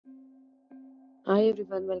Hi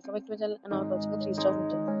everyone, welcome back to my channel and now watching a 3-star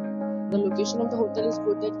hotel. The location of the hotel is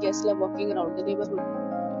good that guests love walking around the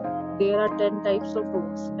neighborhood. There are 10 types of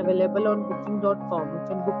rooms available on booking.com. You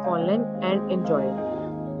can book online and enjoy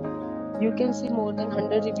it. You can see more than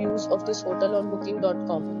 100 reviews of this hotel on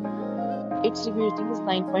booking.com. Its review rating is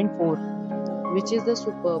 9.4, which is the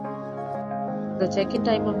superb. The check-in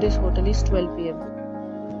time of this hotel is 12 p.m.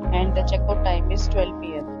 and the checkout time is 12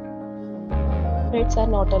 p.m. Pets are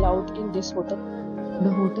not allowed in this hotel. The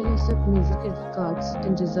hotel accepts major credit cards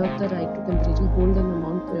and reserves the right to temporarily hold an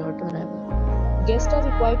amount prior to arrival. Guests are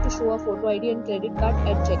required to show a photo ID and credit card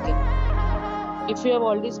at check-in. If you have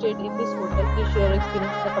already stayed in this hotel, please share your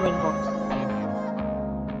experience in the comment box.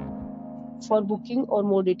 For booking or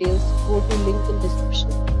more details, go to link in description.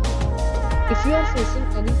 If you are facing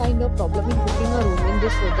any kind of problem in booking a room in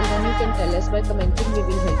this hotel, then you can tell us by commenting. We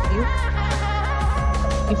will help you.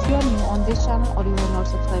 If you are new on this channel or you have not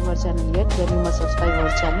subscribed our channel yet, then you must subscribe our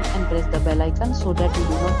channel and press the bell icon so that you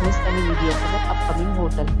do not miss any video of our upcoming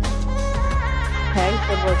hotel. Thanks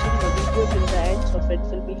for watching the video till the end. So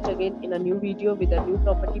friends, will meet again in a new video with a new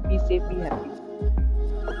property. Be safe, be happy.